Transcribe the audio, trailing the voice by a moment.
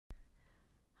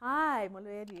Hi,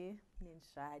 molweni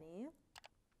ninjani.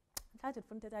 Mhlawumbe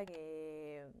ndifuna uthetha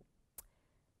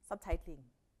subtitling.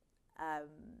 And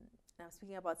I'm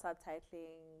speaking about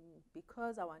subtitling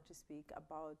because I want to speak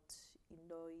about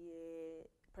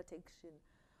protection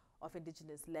of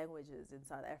indigenous languages in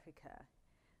South Africa.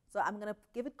 So I'm going to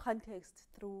give it context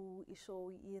through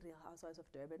show Real Housewives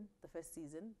of Durban, the first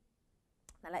season.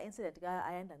 Now, that incident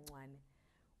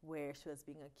where she was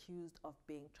being accused of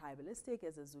being tribalistic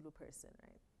as a Zulu person,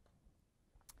 right?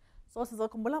 So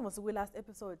sizokhumbula ngosuku last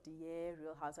episode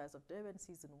Real Housewives of Durban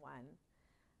season 1.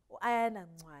 U-Ayanda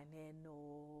Ncwane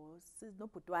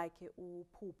nobhuti wakhe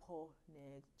uPhupho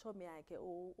nechomi yakhe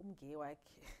umnge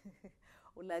wakhe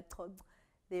uLachonco.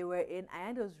 They were in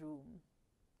Ayanda's room.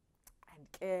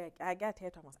 And I love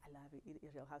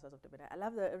Real Housewives of Durban. I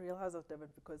love the Real Housewives of Durban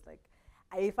because like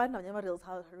I find out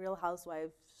Real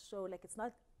Housewives show like it's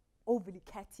not overly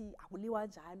catty.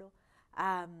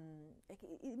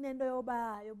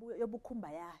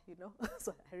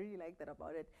 So I really like that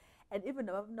about it. And even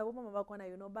but they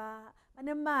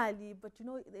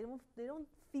don't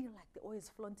feel like they're always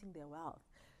flaunting their wealth.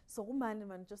 So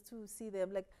man, just to see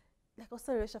them like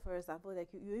Osaresha, for example,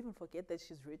 like you even forget that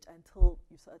she's rich until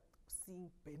you start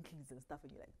seeing Bentleys and stuff,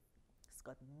 and you're like, she's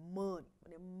got money.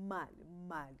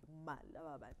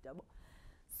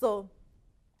 So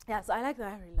yeah, so I like that.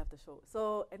 I really love the show.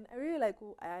 So and I really like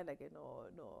who I like. No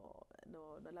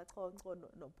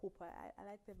Poopa. I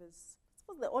like them as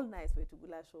they're all nice way to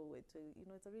gula show. Way to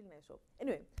it's a really nice show.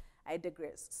 Anyway, I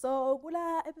digress. So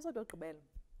gula episode of Kruger.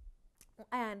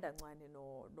 Ayanda Ncwane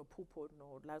no Pupho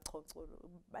no Lachonco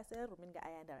base rooming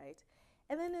Ayanda, right?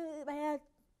 And then baya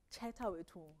chat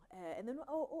wethu and then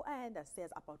Ayanda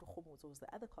says about Khomotso, the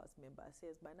other cast member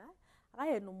says bana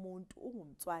akaye nomuntu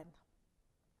ungumtswana.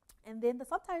 And then the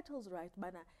subtitles write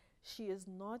bana she is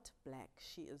not black,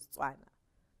 she is Tswana.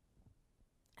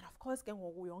 And of course ke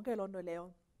ngoku yonke lonto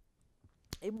leyo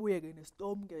ebuye ke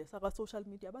nestorm ke saka social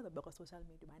media bazabeka social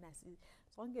media bana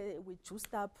sonke we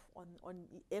juiced up on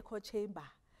echo chamber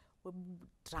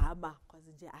drama because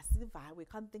nje asiva, we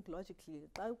can't think logically.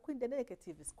 Xa ukhwinte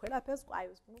negative sikhwela phezulu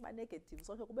kwayo sifuna uba negative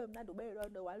so kube mnandi ube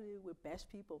lonto while we bash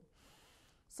people.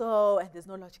 So and there's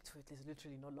no logic to it. There's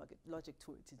literally no logic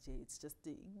to it. It's just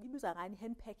ibizwa ngani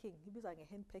handpacking, ibizwa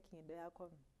ngehandpacking into yakho.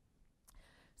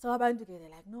 So abantu ke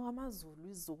like no amaZulu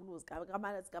izulu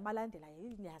zikamalandela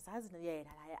ngiyazazi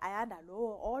yena Ayanda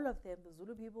lo all of them, the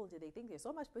Zulu people, they think they're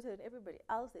so much better than everybody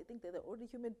else. They think they're the only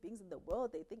human beings in the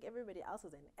world. They think everybody else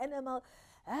is an animal.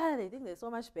 They think they're so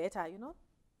much better, these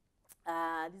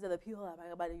are the people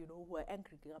who are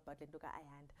angry about Lendoka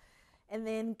Ayanda. And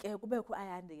then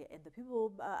Ayanda and the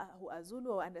people who are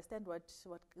Zulu understand what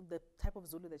the type of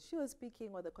Zulu that she was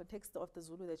speaking or the context of the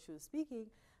Zulu that she was speaking.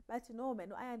 But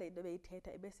man, Ayanda in the way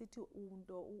basically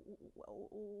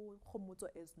Khomotso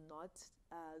is not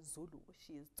Zulu,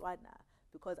 she is Tswana,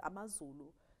 because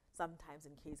Amazulu sometimes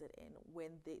in KZN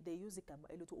when they use igama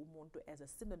elithi umuntu as a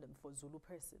synonym for Zulu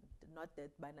person, not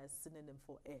that bana synonym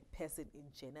for a person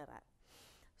in general.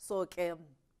 So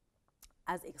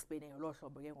as explaining a lot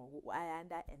of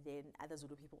Ayanda, and then other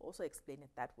Zulu people also explain it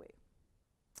that way.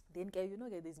 Then get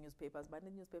these newspapers, but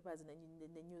the newspapers and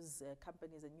the news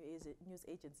companies and news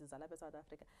agencies all over South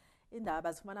Africa. In the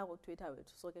bazifumana ku Twitter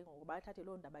wethu so ke ngoku bathathe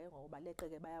lo ndaba ke ngoku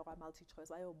baleqeke baya kwa multi choice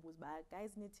bayobuza ba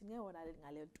guys nithi ngewona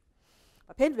ngale nto.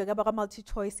 Baphendule ke bakwa multi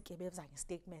choice ke beza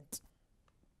nge-statement.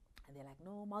 And they're like,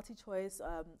 no, multi choice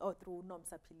through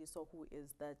Nomsa Philiso, who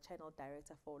is the channel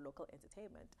director for local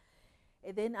entertainment.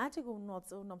 And then article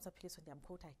notes Nomsa Philiso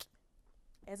ndiyamquote ke.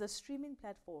 As a streaming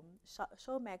platform,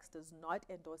 Showmax does not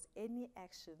endorse any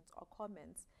actions or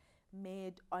comments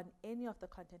made on any of the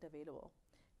content available,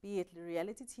 be it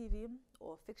reality TV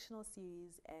or fictional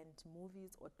series and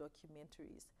movies or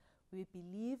documentaries. We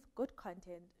believe good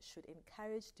content should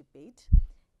encourage debate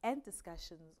and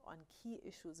discussions on key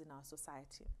issues in our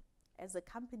society. As a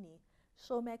company,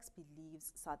 Showmax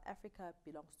believes South Africa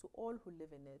belongs to all who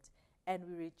live in it, and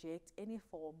we reject any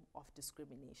form of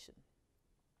discrimination.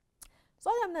 So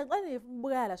I'm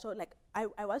like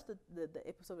I watched the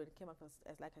episode when it came up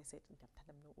as like I said,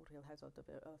 Real Housewives of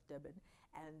Durban,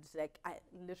 and like I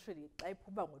literally I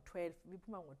put on 12, we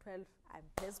put on 12, I'm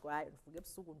pissed and forget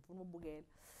so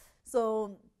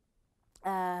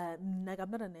like I'm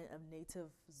not a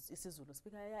native Zulu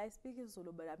speaker. I speak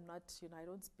Zulu, but I'm not, I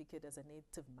don't speak it as a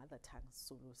native mother tongue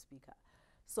Zulu speaker.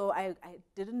 So I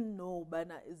didn't know, but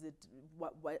is it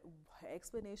what her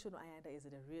explanation? Is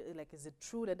it a real, like, is it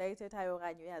true that I said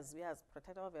yes,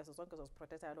 protector versus one because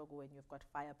protector logo when you've got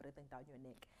fire breathing down your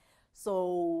neck.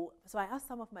 So I asked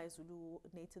some of my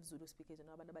native Zulu speakers,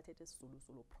 but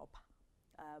Zulu proper.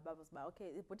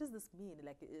 okay, what does this mean?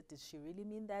 Like, did she really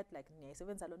mean that? Like, as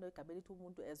a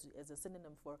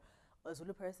synonym for a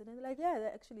Zulu person? And they're like, yeah,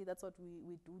 actually, that's what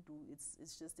we do.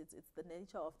 It's just it's the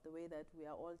nature of the way that we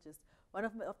are all just. One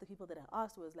of the people that I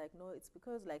asked was like, no, it's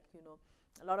because, like,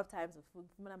 a lot of times Zulu,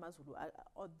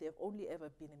 they've only ever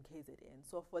been in KZN.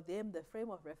 So for them, the frame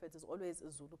of reference is always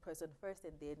a Zulu person first,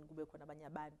 and then kube khona abanye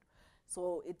abantu.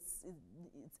 So it's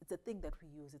a thing that we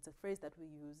use. It's a phrase that we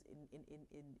use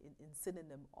in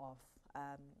synonym of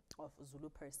Zulu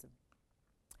person.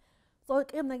 So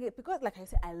because, like I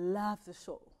said, I love the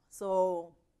show.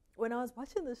 So when I was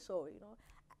watching the show,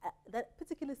 that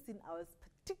particular scene, I was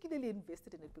particularly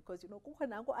invested in it because and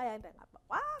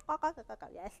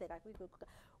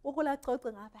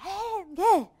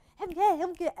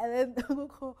then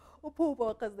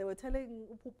because they were telling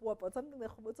Upupu about something that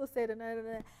Khumutso said, and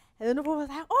then Upupu was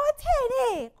like, oh,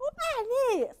 Tene,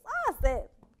 Kumani, Sase.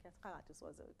 I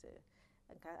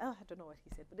don't know what he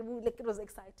said, but it was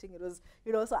exciting. It was,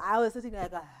 so I was sitting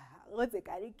like, what's it?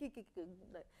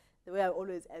 The way I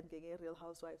always am getting Real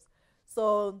Housewives.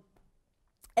 So,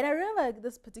 and I remember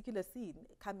this particular scene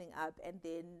coming up, and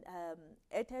then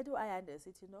Etedu Ayanda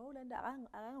said,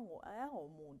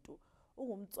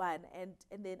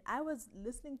 and then I was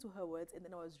listening to her words, and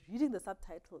then I was reading the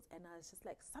subtitles, and I was just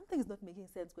like, something is not making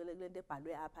sense,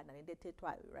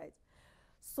 right?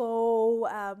 So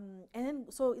and then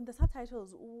so in the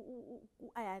subtitles,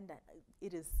 Ayanda,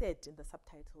 it is said in the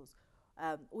subtitles,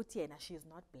 Utiena, she is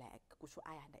not black.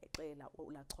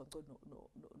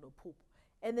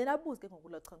 And then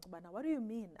what do you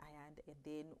mean, Ayanda? And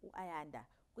then Ayanda,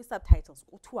 with subtitles,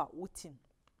 Utua Utin.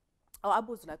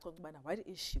 What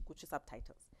is she? Which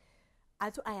subtitles?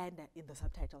 Atu Ayanda in the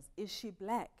subtitles, is she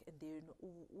black? And then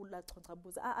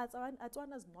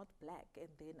Atwana is not black. And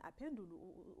then Apendulu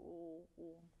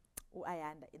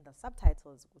Ayanda in the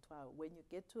subtitles, when you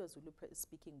get to a Zulu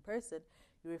speaking person,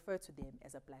 you refer to them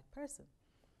as a black person.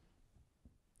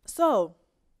 So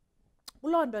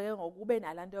Ayanda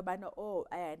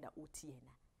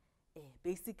Utiena.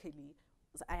 Basically,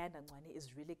 Ayanda Ngwane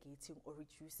is relegating or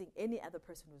reducing any other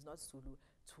person who's not Zulu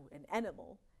to an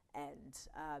animal, and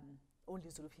only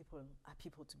Zulu people are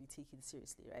people to be taken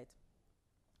seriously, right?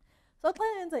 So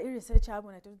when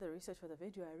I did the research for the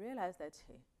video, I realized that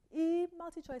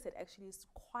MultiChoice had actually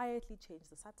quietly changed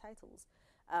the subtitles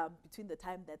between the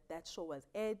time that show was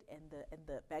aired and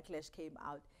the backlash came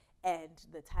out, and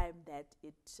the time that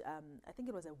it, I think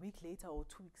it was a week later or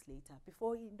 2 weeks later,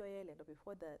 before Indoyel and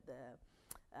before the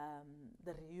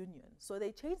reunion. So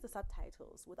they changed the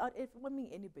subtitles without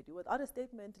informing anybody, without a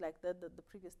statement like the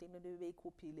previous statement.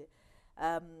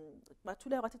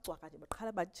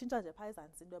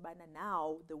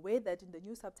 Now, the way that in the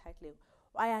new subtitling,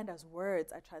 Ayanda's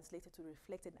words are translated to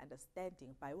reflect an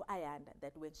understanding by Ayanda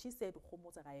that when she said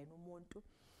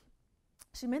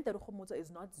she meant that Khomotso is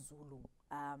not Zulu,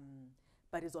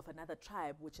 but is of another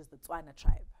tribe, which is the Tswana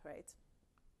tribe, right?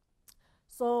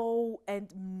 So,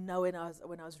 and now when I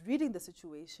was reading the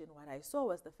situation, what I saw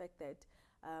was the fact that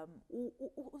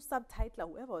subtitler,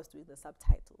 whoever was doing the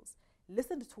subtitles,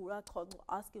 listened to her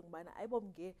asking,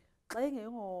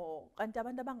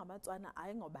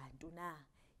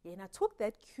 and I took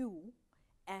that cue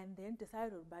and then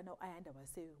decided Ayanda was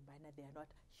saying they are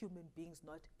not human beings,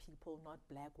 not people, not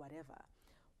black, whatever.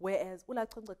 Whereas Ula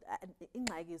Chongqe,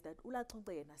 Ingxaki is that Ula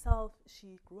Chongqe herself,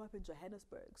 she grew up in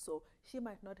Johannesburg, so she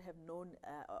might not have known,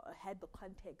 had the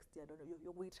context. I don't know,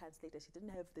 your way translator, she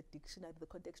didn't have the dictionary, the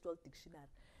contextual dictionary.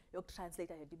 Your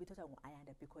translator had to be taught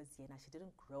Ayanda because she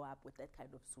didn't grow up with that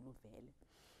kind of Zulu value.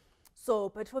 So,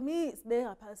 but for me,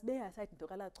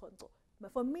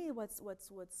 but for me, what's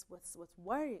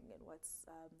worrying and what's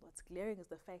glaring is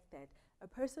the fact that a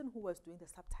person who was doing the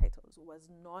subtitles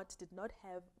did not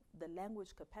have the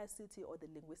language capacity or the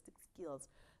linguistic skills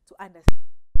to understand.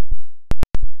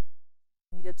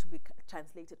 Needed to be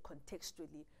translated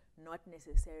contextually, not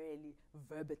necessarily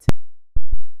verbatim.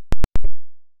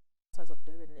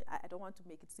 I don't want to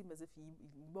make it seem as if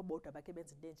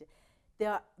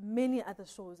there are many other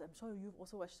shows. I'm sure you've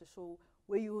also watched the show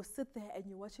where you sit there and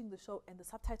you're watching the show and the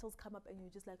subtitles come up and you're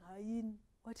just like,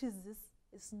 what is this?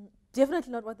 It's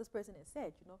definitely not what this person has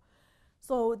said,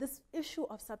 So this issue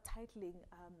of subtitling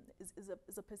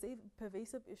is a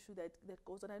pervasive issue that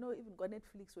goes on. I know even on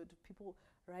Netflix, where people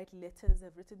write letters,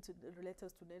 have written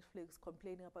letters to Netflix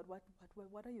complaining about what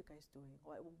are you guys doing?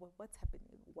 What's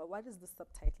happening? What is the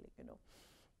subtitling?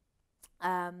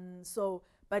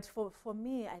 But for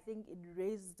me, I think it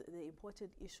raised the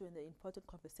important issue and the important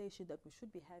conversation that we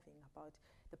should be having about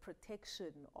the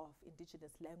protection of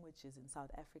indigenous languages in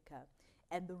South Africa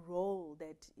and the role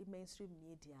that mainstream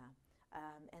media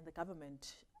and the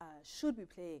government should be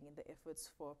playing in the efforts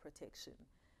for protection.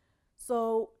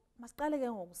 So, the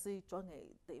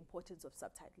importance of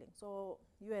subtitling. So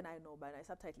you and I know, but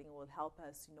subtitling will help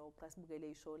us, plus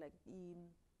show like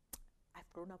I've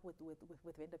grown up with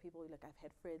vendor people. Like I've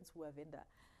had friends who are vendor,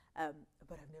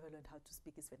 but I've never learned how to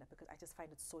speak as vendor because I just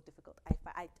find it so difficult. Every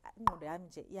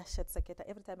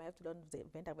time I have to learn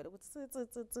vendor, but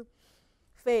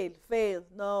fail,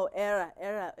 no,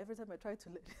 error. Every time I try to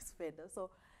learn this vendor. So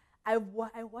I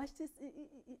watched this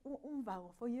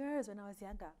for years when I was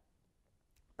younger.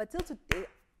 But till today,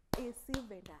 AC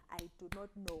vendor, I do not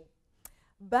know.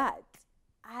 But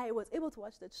I was able to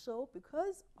watch that show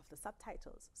because of the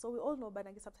subtitles. So we all know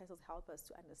Banagi subtitles help us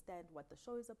to understand what the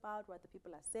show is about, what the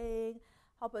people are saying,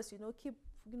 help us, keep,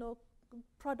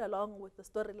 prod along with the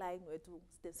storyline,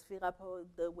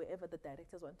 wherever the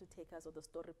directors want to take us or the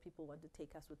story people want to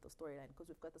take us with the storyline, because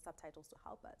we've got the subtitles to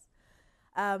help us.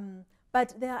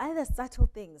 But there are other subtle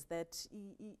things that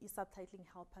subtitling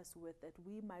help us with that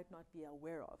we might not be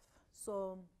aware of.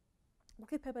 So,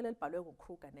 Kruger in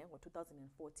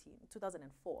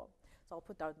 2004. So I'll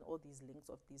put down all these links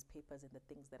of these papers and the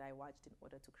things that I watched in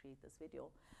order to create this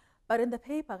video. But in the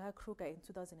paper, Kruger in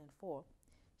 2004,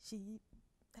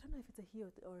 I don't know if it's a he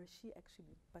or she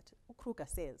actually, but Kruger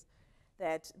says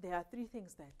that there are three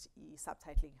things that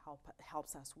subtitling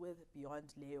helps us with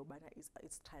beyond Leo Bana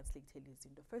it's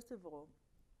translating. First of all,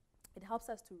 it helps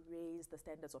us to raise the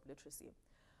standards of literacy.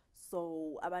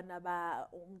 So abanaba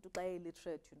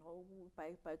literate,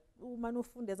 by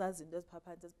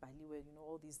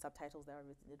all these subtitles that are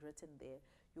written there.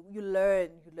 You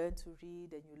learn to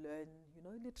read and you learn,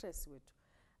 literacy.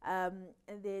 And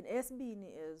then SBN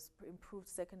is improved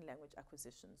second language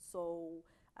acquisition. So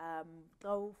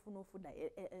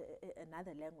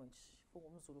another language,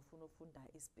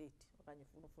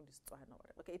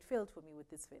 okay, it failed for me with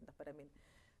this vendor, but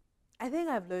I think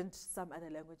I've learned some other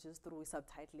languages through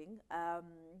subtitling.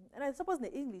 And I suppose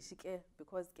the English,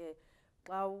 because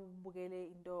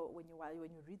when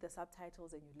you read the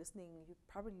subtitles and you're listening, you're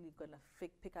probably gonna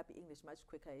pick up English much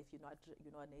quicker if you're not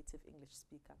a native English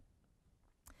speaker.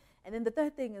 And then the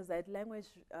third thing is that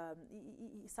language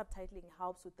subtitling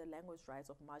helps with the language rights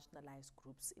of marginalized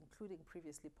groups, including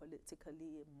previously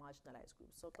politically marginalized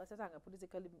groups. So,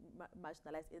 politically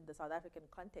marginalized in the South African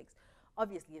context,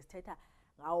 obviously, is Teta,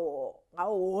 right? Or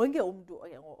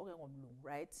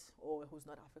who's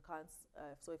not Afrikaans.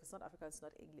 So, if it's not Afrikaans, it's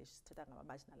not English, Teta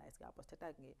marginalized.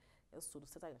 Teta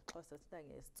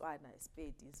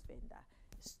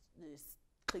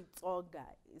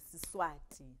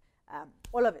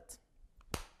all of it.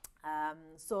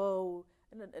 So,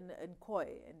 and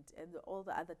Khoi and all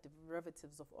the other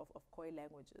derivatives of Khoi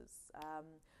languages.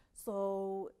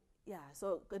 So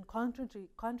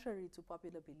contrary to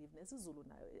popular belief, Zulu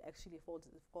now actually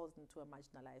falls into a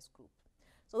marginalized group.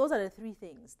 So those are the three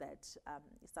things that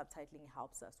subtitling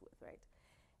helps us with, right?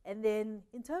 And then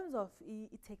in terms of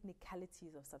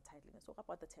technicalities of subtitling, let's talk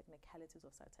about the technicalities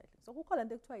of subtitling. So we call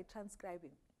it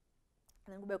transcribing,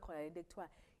 and then we call it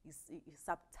is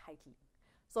subtitling.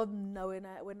 So now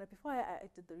before I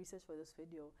did the research for this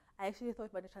video, I actually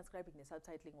thought when transcribing and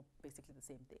subtitling were basically the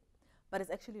same thing, but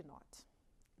it's actually not.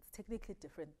 It's technically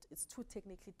different. It's two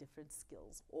technically different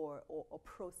skills or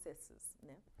processes.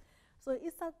 Yeah? So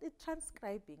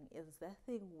transcribing is the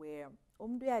thing where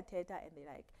and they're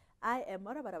like, I am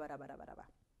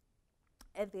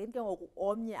and then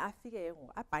omnye afike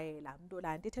abhayela umuntu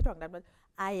la ndithethwa ngani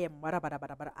I am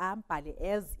ambhale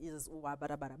as is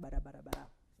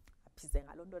aphize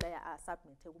ngalo nto leyo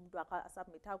asubmit umuntu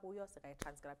asubmit kuyo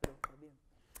sekayitranscribe lokugqibela.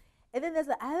 And then there's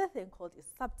the other thing called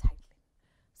subtitling.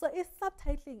 So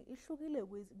subtitling ihlukile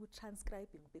with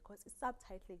transcribing because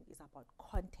subtitling is about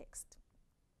context.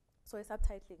 So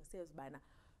subtitling says bana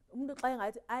umuntu xa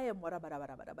ngathi I am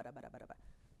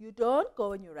you don't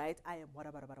go and you write I am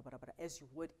as you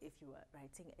would if you were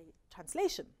writing a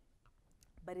translation.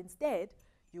 But instead,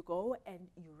 you go and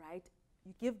you write,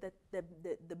 you give the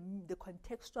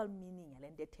contextual meaning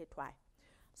and then why.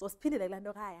 So spin it like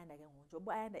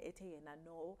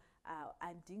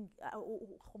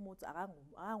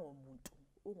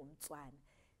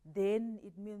then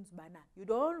it means bana. You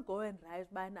don't go and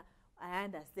write bana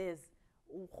Ayanda says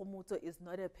Ukhomuto is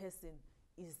not a person.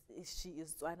 She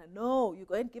is Tswana. No, you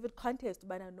go and give it context,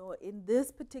 but no, in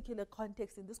this particular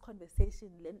context, in this conversation,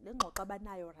 right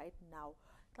now,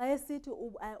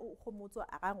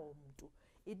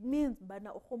 It means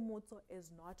bana ukhomotso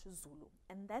is not Zulu,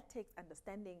 and that takes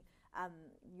understanding,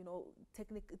 you know,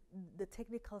 the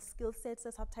technical skill sets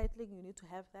of subtitling. You need to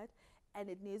have that, and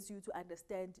it needs you to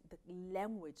understand the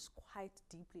language quite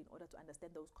deeply in order to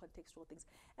understand those contextual things.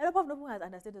 And apart from that,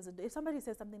 understand if somebody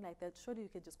says something like that, surely you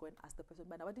can just go and ask the person,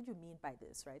 "Bana, what did you mean by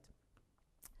this?" Right?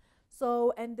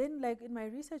 So, and then like in my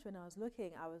research when I was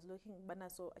looking, Bana,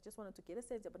 so I just wanted to get a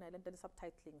sense of when I learned the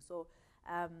subtitling. So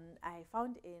I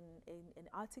found in an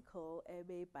article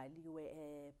by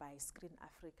Screen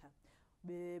Africa,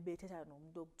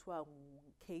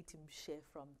 Kate Mshe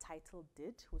from Title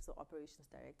Did, who's the operations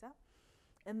director.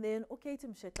 And then Kate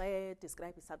Mshe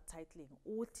described subtitling.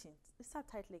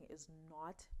 Subtitling is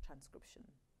not transcription,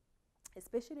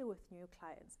 especially with new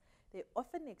clients. They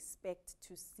often expect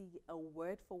to see a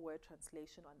word-for-word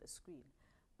translation on the screen,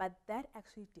 but that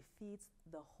actually defeats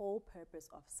the whole purpose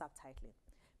of subtitling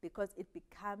because it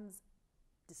becomes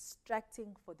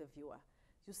distracting for the viewer.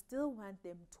 You still want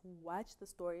them to watch the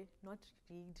story, not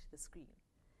read the screen.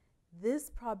 This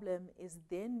problem is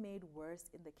then made worse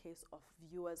in the case of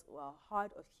viewers who are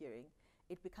hard of hearing.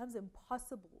 It becomes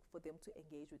impossible for them to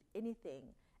engage with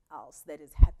anything else that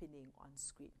is happening on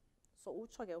screen. So,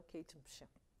 okay,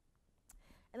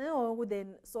 and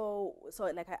then, so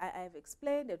like I've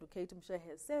explained, that Kate Mshe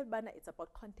has said, it's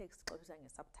about context, culture, and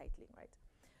subtitling, right?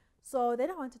 So then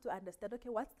I wanted to understand, okay,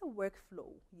 what's the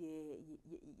workflow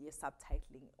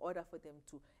subtitling in order for them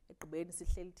to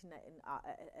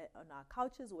on our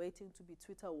couches waiting to be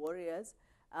Twitter warriors.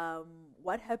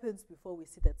 What happens before we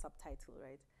see that subtitle,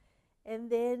 right? And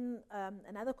then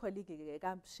another colleague,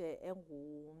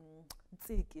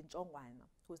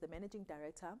 who's the managing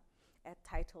director at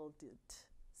Title Did,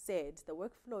 said the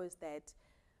workflow is that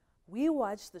we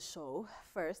watch the show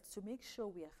first to make sure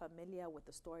we are familiar with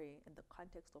the story and the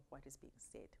context of what is being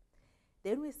said.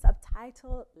 Then we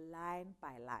subtitle line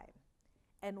by line.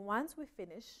 And once we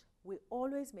finish, we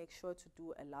always make sure to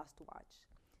do a last watch,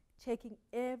 checking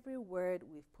every word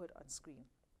we've put on screen.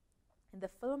 In the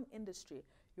film industry,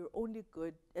 you're only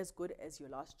good as your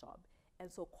last job.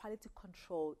 And so quality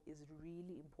control is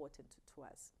really important to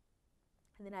us.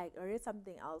 And then I read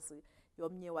something else.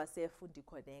 Yomnye wase Fundi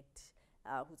Connect,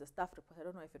 who's a staff reporter. I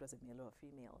don't know if it was a male or a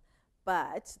female.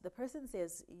 But the person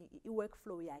says,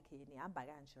 workflow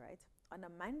right? On a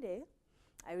Monday,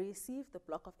 I receive the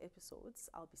block of episodes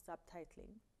I'll be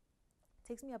subtitling. It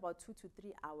takes me about 2 to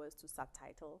 3 hours to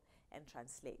subtitle and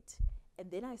translate. And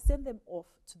then I send them off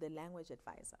to the language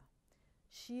advisor.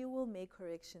 She will make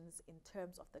corrections in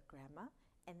terms of the grammar,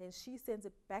 and then she sends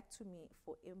it back to me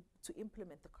to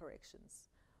implement the corrections.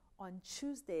 On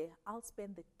Tuesday, I'll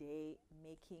spend the day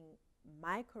making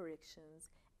my corrections,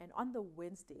 and on the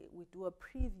Wednesday, we do a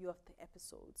preview of the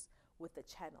episodes with the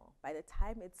channel. By the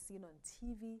time it's seen on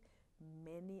TV,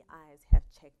 many eyes have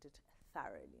checked it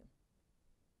thoroughly.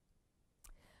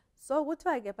 So what do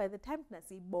I get by the time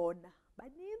Nasibona?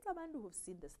 But means abantu who've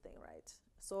seen this thing, right?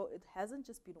 So it hasn't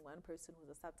just been one person who's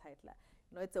a subtitler.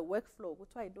 You know, it's a workflow.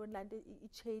 What do I don't land a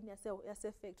chain as a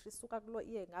factory,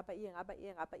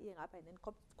 and then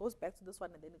goes back to this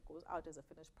one, and then it goes out as a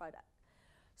finished product.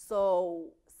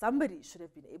 So somebody should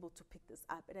have been able to pick this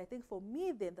up. And I think for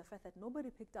me then, the fact that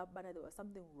nobody picked up, but there was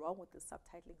something wrong with the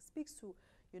subtitling speaks to,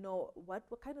 you know, what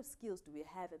kind of skills do we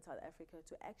have in South Africa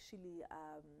to actually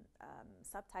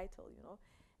subtitle, you know,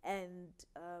 and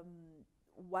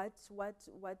what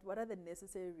are the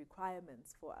necessary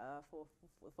requirements for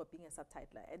being a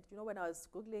subtitler. And you know, when I was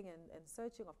Googling and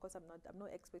searching, of course I'm no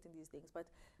expert in these things, but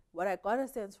what I got a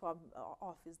sense from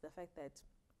is the fact that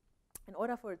in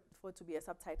order for it to be a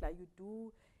subtitler, you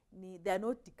do need, there are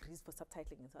no degrees for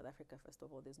subtitling in South Africa, first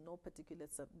of all. There's no particular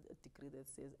degree that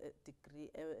says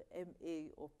MA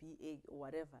or BA or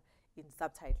whatever in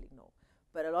subtitling, no.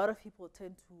 But a lot of people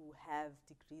tend to have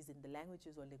degrees in the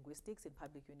languages or linguistics in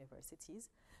public universities.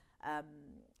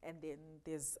 And then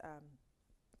there's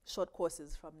short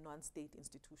courses from non-state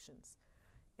institutions.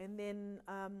 And then,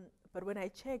 but when I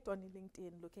checked on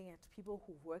LinkedIn, looking at people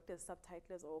who've worked as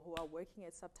subtitlers or who are working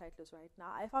as subtitlers right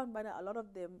now, I found a lot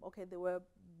of them, okay, there weren't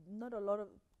a lot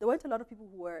of people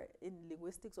who were in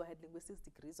linguistics or had linguistics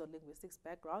degrees or linguistics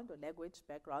background or language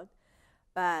background,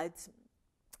 but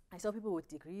I saw people with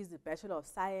degrees, the Bachelor of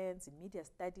Science in Media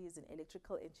Studies, in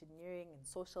Electrical Engineering, and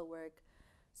Social Work.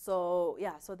 So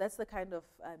yeah, so that's the kind of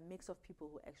mix of people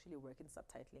who actually work in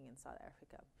subtitling in South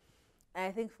Africa. And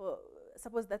I think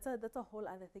suppose that's a whole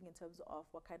other thing in terms of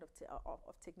what kind of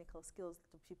technical skills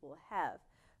do people have.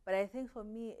 But I think for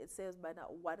me, it says,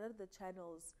 what are the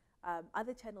channels? Are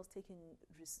the channels taking?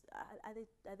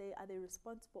 Are they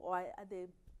responsible, or are they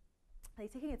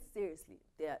taking it seriously?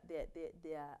 Their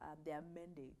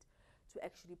mandate to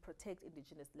actually protect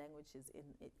indigenous languages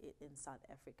in South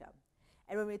Africa.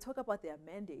 And when we talk about their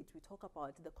mandate, we talk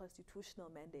about the constitutional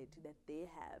mandate that they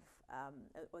have,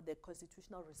 or the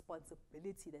constitutional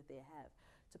responsibility that they have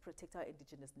to protect our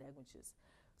indigenous languages.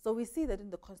 So we see that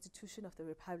in the Constitution of the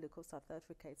Republic of South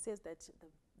Africa, it says that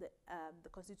the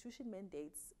Constitution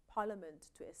mandates Parliament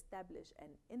to establish an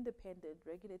independent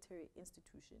regulatory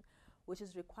institution which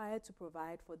is required to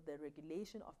provide for the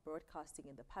regulation of broadcasting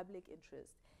in the public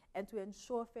interest and to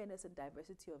ensure fairness and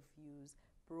diversity of views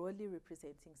broadly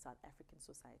representing South African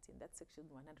society. And that's section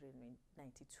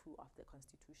 192 of the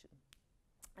Constitution.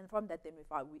 And from that, then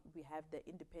we have the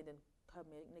Independent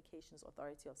Communications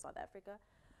Authority of South Africa,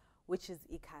 which is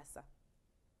ICASA.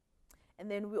 And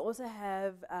then we also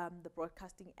have the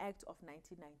Broadcasting Act of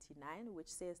 1999, which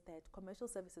says that commercial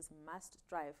services must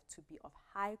strive to be of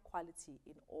high quality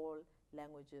in all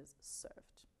languages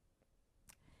served.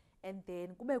 And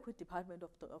then Kube Department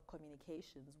of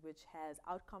Communications, which has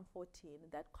Outcome 14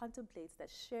 that contemplates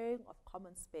that sharing of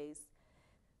common space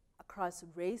across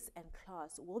race and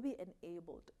class will be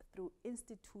enabled through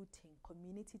instituting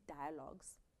community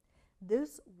dialogues.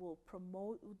 This will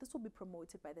be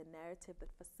promoted by the narrative that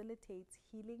facilitates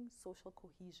healing, social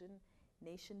cohesion,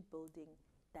 nation building,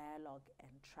 dialogue,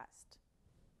 and trust.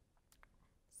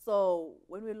 So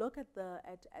when we look at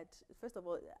first of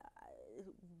all,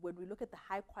 when we look at the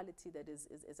high quality that is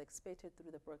expected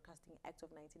through the Broadcasting Act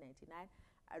of 1999,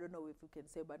 I don't know if we can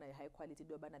say about a high quality,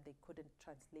 but they couldn't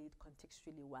translate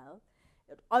contextually well.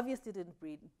 It obviously didn't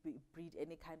breed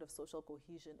any kind of social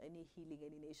cohesion, any healing,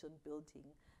 any nation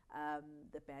building,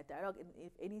 the bad dialogue. And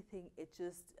if anything, it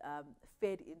just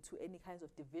fed into any kinds of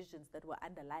divisions that were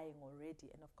underlying already.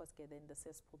 And of course, then the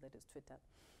cesspool that is Twitter.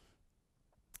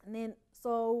 And then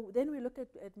we look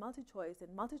at multi-choice,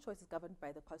 and multi-choice is governed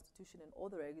by the Constitution and all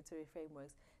the regulatory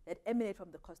frameworks that emanate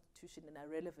from the Constitution and are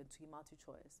relevant to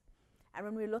multi-choice. And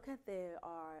when we look at their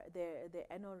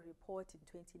annual report in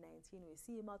 2019, we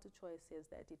see multi-choice says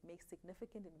that it makes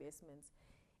significant investments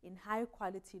in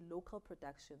high-quality local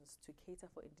productions to cater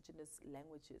for indigenous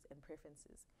languages and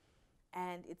preferences.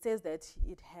 And it says that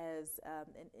it has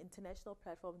an international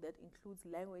platform that includes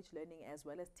language learning as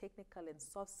well as technical and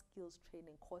soft skills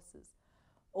training courses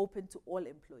open to all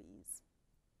employees.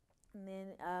 And then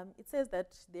it says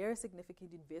that their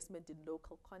significant investment in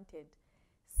local content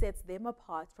sets them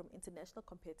apart from international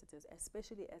competitors,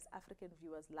 especially as African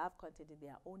viewers love content in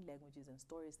their own languages and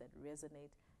stories that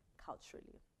resonate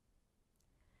culturally.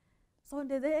 So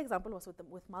the example was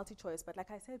with multi-choice, but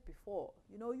like I said before,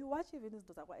 you watch even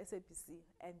SABC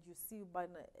and you see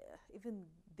even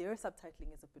their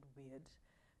subtitling is a bit weird.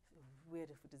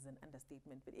 Weird if it is an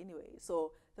understatement, but anyway.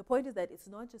 So the point is that it's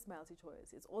not just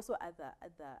multi-choice; it's also other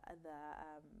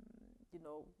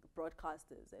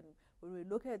broadcasters. And when we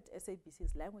look at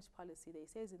SABC's language policy, they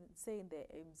say in their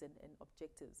aims and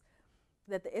objectives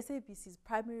that the SABC's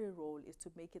primary role is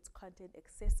to make its content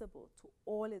accessible to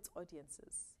all its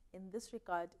audiences. In this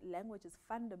regard, language is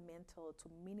fundamental to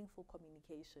meaningful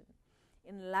communication.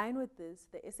 In line with this,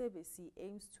 the SABC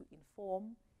aims to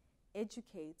inform,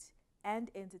 educate,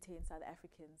 and entertain South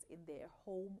Africans in their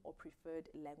home or preferred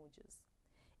languages.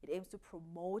 It aims to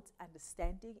promote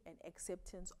understanding and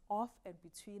acceptance of and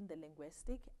between the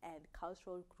linguistic and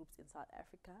cultural groups in South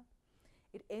Africa.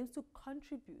 It aims to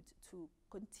contribute to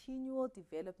continual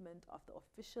development of the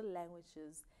official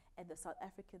languages and the South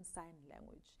African Sign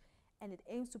Language. And it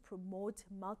aims to promote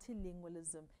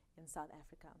multilingualism in South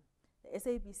Africa. The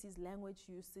SABC's language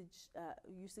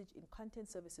usage in content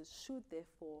services should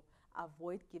therefore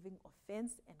avoid giving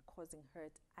offense and causing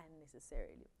hurt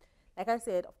unnecessarily. Like I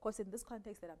said, of course, in this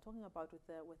context that I'm talking about with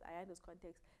Ayanda's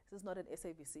context, this is not an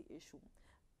SABC issue,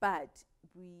 but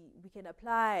we can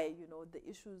apply, the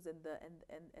issues and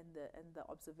the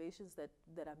observations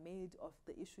that are made of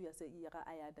the issue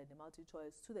Ayanda and the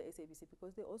multi-choice to the SABC,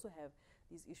 because they also have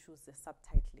these issues, the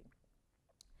subtitling.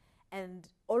 And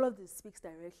all of this speaks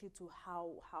directly to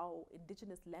how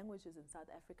indigenous languages in South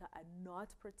Africa are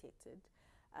not protected,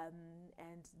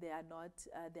 and they are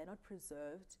not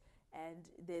preserved, and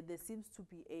there seems to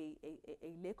be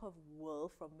a lack of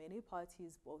will from many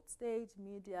parties, both state,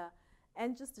 media,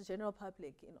 and just the general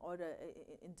public,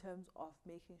 in terms of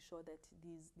making sure that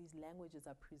these languages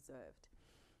are preserved.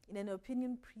 In an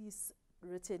opinion piece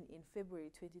written in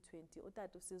February 2020,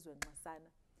 Utatu Sizwe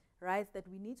Nxasana writes that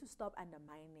we need to stop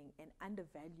undermining and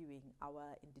undervaluing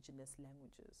our indigenous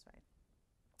languages, right?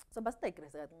 So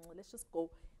let's just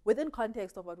go within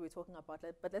context of what we're talking about,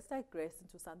 but let's digress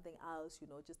into something else,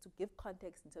 just to give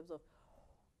context in terms of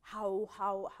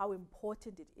how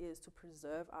important it is to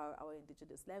preserve our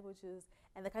indigenous languages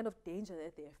and the kind of danger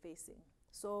that they are facing.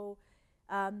 So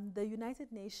The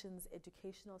United Nations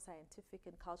Educational, Scientific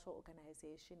and Cultural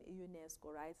Organization,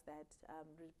 UNESCO, writes that,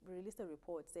 released a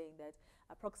report saying that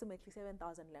approximately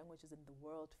 7,000 languages in the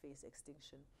world face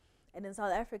extinction. And in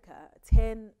South Africa,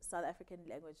 10 South African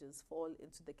languages fall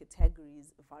into the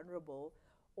categories vulnerable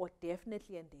or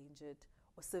definitely endangered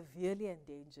or severely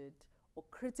endangered or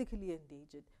critically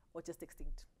endangered or just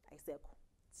extinct.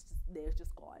 They're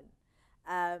just gone.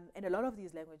 And a lot of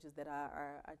these languages that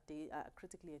are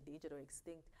critically endangered or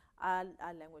extinct are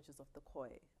languages of the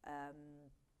Khoi.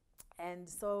 And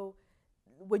so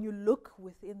when you look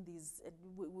within these, and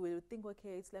we would think,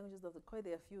 okay, it's languages of the Khoi,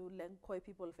 there are a few Khoi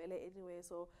people anyway,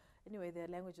 so anyway, their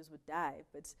languages would die.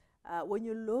 But when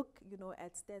you look,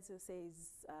 at stats, it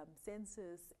says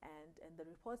census and the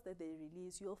reports that they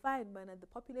release, you'll find, the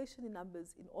population in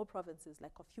numbers in all provinces,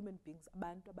 like of human beings,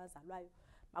 abantu abazalwayo,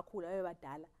 makhulu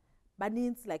abadala,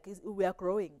 banins, like we are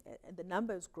growing, and the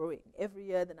number is growing. Every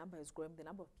year the number is growing, the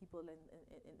number of people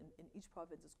in each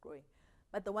province is growing.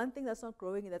 But the one thing that's not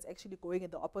growing and that's actually going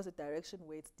in the opposite direction,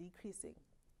 where it's decreasing,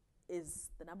 is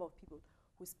the number of people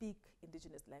who speak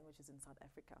indigenous languages in South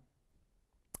Africa.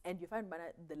 And you find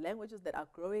the languages that are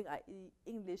growing are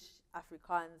English,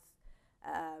 Afrikaans,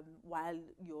 while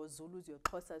your Zulus, your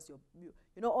Xhosas,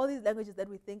 all these languages that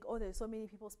we think, oh, there's so many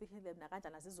people speaking them,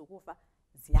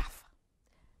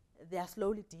 they are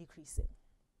slowly decreasing,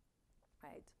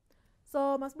 right?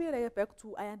 So must be back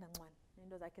to Ayanda Ngwane.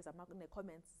 The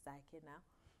comments now,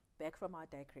 back from our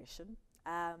digression.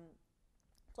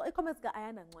 So comments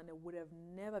Ayanda Ngwane would have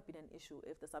never been an issue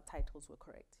if the subtitles were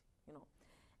correct,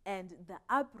 And the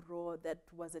uproar that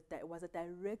was a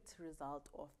direct result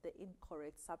of the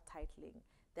incorrect subtitling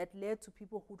that led to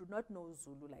people who do not know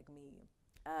Zulu like me,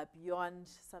 beyond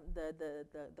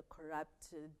the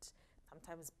corrupted,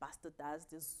 sometimes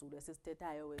bastardized Zulu,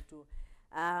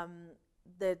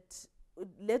 that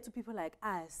led to people like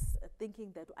us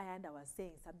thinking that Ayanda was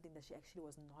saying something that she actually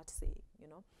was not saying,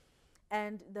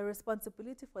 And the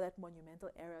responsibility for that monumental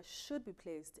error should be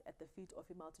placed at the feet of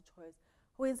MultiChoice,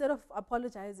 who, instead of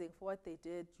apologizing for what they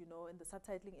did, in the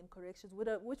subtitling incorrections,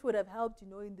 which would have helped,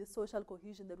 in this social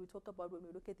cohesion that we talk about when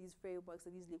we look at these frameworks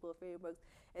and these legal frameworks,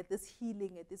 at this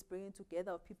healing, at this bringing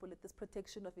together of people, at this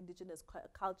protection of indigenous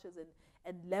cultures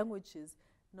and languages.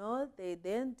 No, they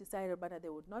then decided that they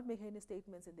would not make any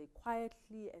statements, and they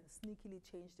quietly and sneakily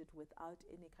changed it without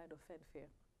any kind of fanfare.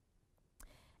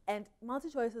 And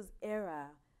MultiChoice's error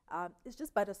is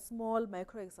just but a small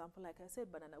micro example, like I said,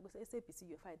 but with SABC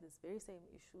you find these very same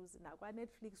issues. Now,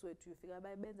 Netflix, where you figure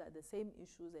by Benz are the same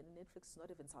issues, and Netflix is not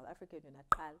even South African,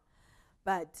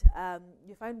 but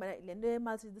you find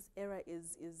this error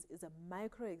is a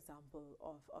micro example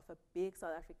of a big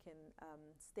South African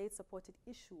state-supported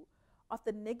issue of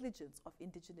the negligence of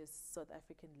indigenous South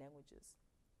African languages.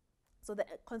 So the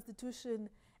Constitution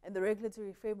and the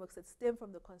regulatory frameworks that stem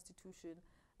from the Constitution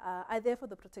are there for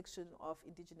the protection of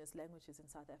indigenous languages in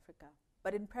South Africa.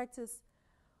 But in practice,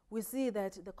 we see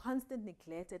that the constant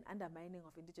neglect and undermining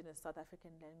of indigenous South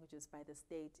African languages by the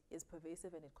state is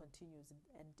pervasive, and it continues,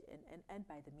 and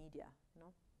by the media.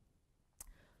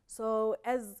 So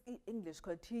as English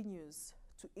continues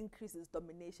to increase its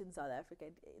domination in South Africa,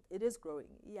 it is growing.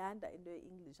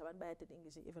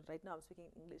 English, even right now I'm speaking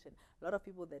English, and a lot of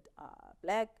people that are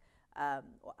black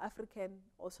or African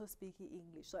also speaking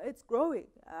English. So it's growing,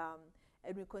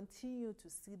 and we continue to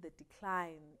see the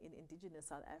decline in indigenous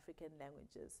South African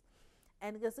languages.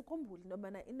 And in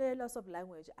the loss of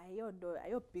language,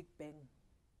 a big bang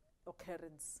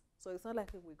occurrence. So it's not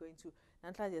like we're going to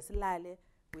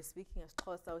we're speaking as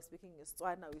Xhosa, we're speaking as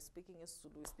Tswana, we're speaking as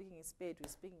Zulu, we're speaking as Pedi, we're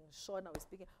speaking as Shona, we're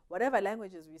speaking whatever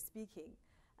languages we're speaking.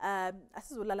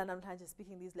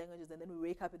 Speaking these languages, and then we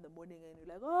wake up in the morning and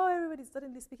we're like, oh, everybody's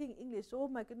suddenly speaking English. Oh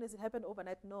my goodness, it happened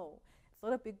overnight. No, it's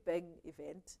not a big bang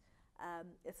event.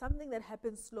 It's something that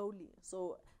happens slowly.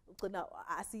 So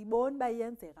asibon by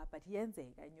yenzeka, but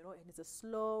yenzeka, and it's a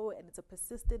slow and it's a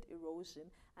persistent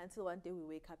erosion until one day we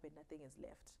wake up and nothing is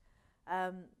left.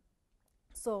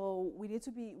 So we need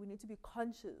to be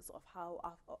conscious of how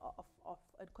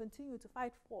and continue to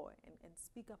fight for and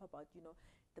speak up about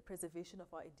the preservation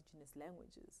of our indigenous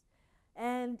languages.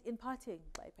 And in parting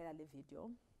by Pelale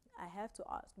video, I have to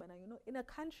ask, in a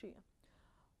country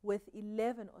with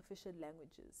 11 official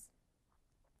languages,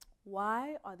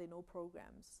 why are there no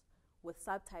programs with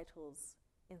subtitles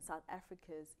in South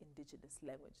Africa's indigenous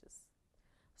languages?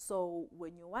 So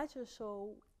when you watch a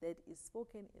show that is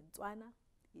spoken in Tswana,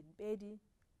 in Pedi,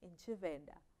 in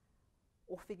Tshivenda,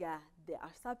 or figure there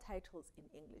are subtitles in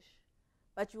English,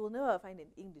 but you will never find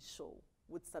an English show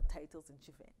with subtitles in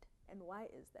Tshivenda. And why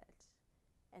is that?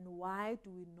 And why do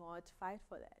we not fight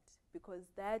for that? Because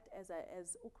that, as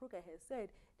Kruger has said,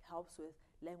 helps with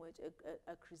language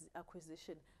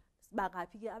acquisition.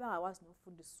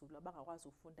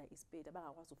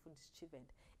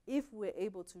 If we're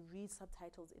able to read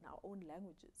subtitles in our own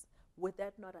languages, would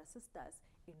that not assist us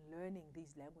in learning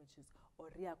these languages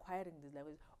or reacquiring these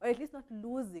languages, or at least not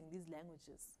losing these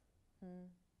languages?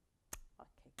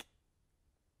 Okay.